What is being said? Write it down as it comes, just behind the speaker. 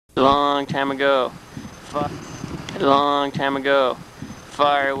A long time ago,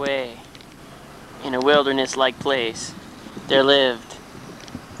 far away, in a wilderness-like place, there lived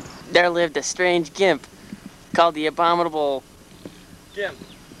a strange gimp called the Abominable Gimp.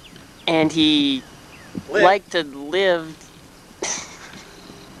 And he liked to live.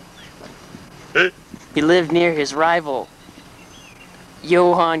 He lived near his rival,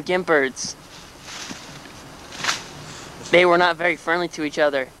 Johann Gimperts. They were not very friendly to each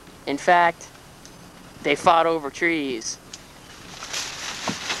other. In fact, they fought over trees.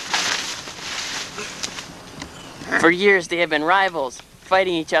 For years they have been rivals,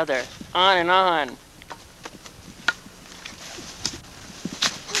 fighting each other, on and on.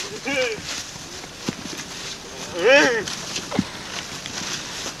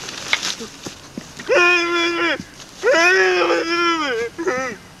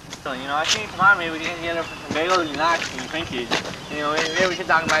 You know, I think tomorrow maybe we can get up for some bagels and knocks and Twinkies. You know, maybe we should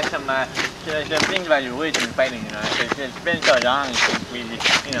talk about some things about your woods and fighting, you know. It's been so long since we,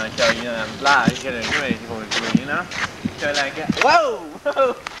 you know, so, you know, blah, you gotta do it, you know. So like, whoa!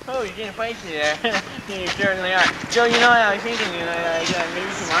 Oh, you're getting feisty there. You certainly are. So, you know, I was thinking, you know,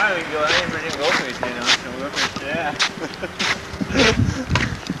 maybe tomorrow we go in for some groceries, you know, some groceries, yeah.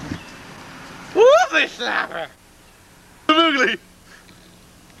 Whoopie slapper! Ugly!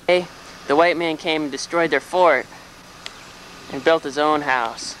 The white man came and destroyed their fort and built his own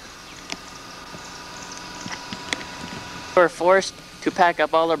house. They were forced to pack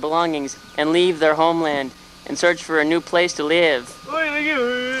up all their belongings and leave their homeland and search for a new place to live.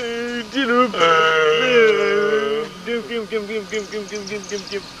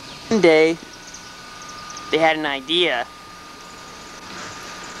 One day, they had an idea.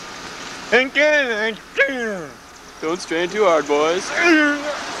 Don't strain too hard, boys.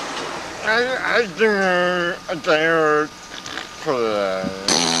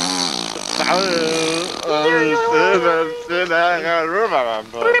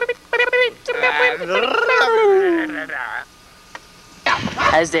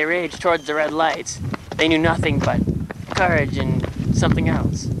 As they raged towards the red lights, they knew nothing but courage and something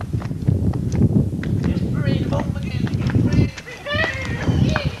else.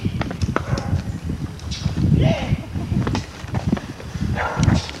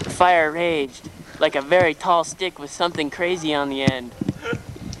 The fire raged like a very tall stick with something crazy on the end.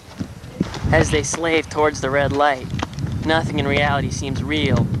 As they slaved towards the red light, nothing in reality seems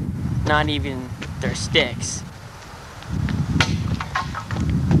real, not even their sticks.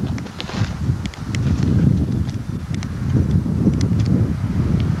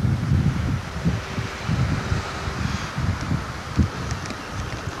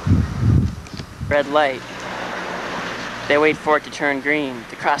 Red light. They wait for it to turn green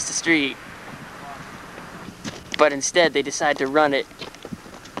to cross the street. But instead they decide to run it.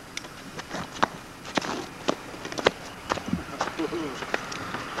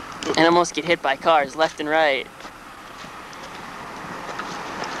 And almost get hit by cars left and right.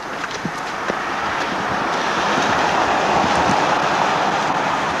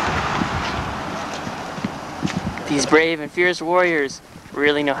 These brave and fierce warriors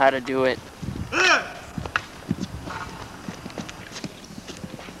really know how to do it.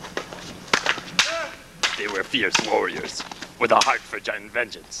 They were fierce warriors with a heart for giant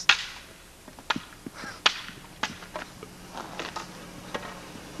vengeance.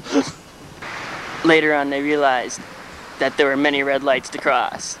 Later on, they realized that there were many red lights to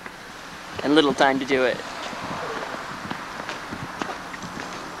cross and little time to do it.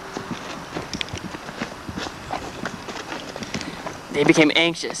 They became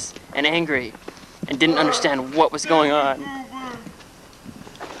anxious and angry and didn't understand what was going on.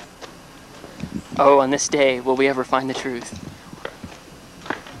 Oh, on this day, will we ever find the truth?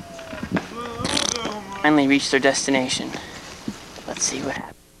 Finally reached their destination. Let's see what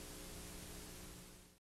happens.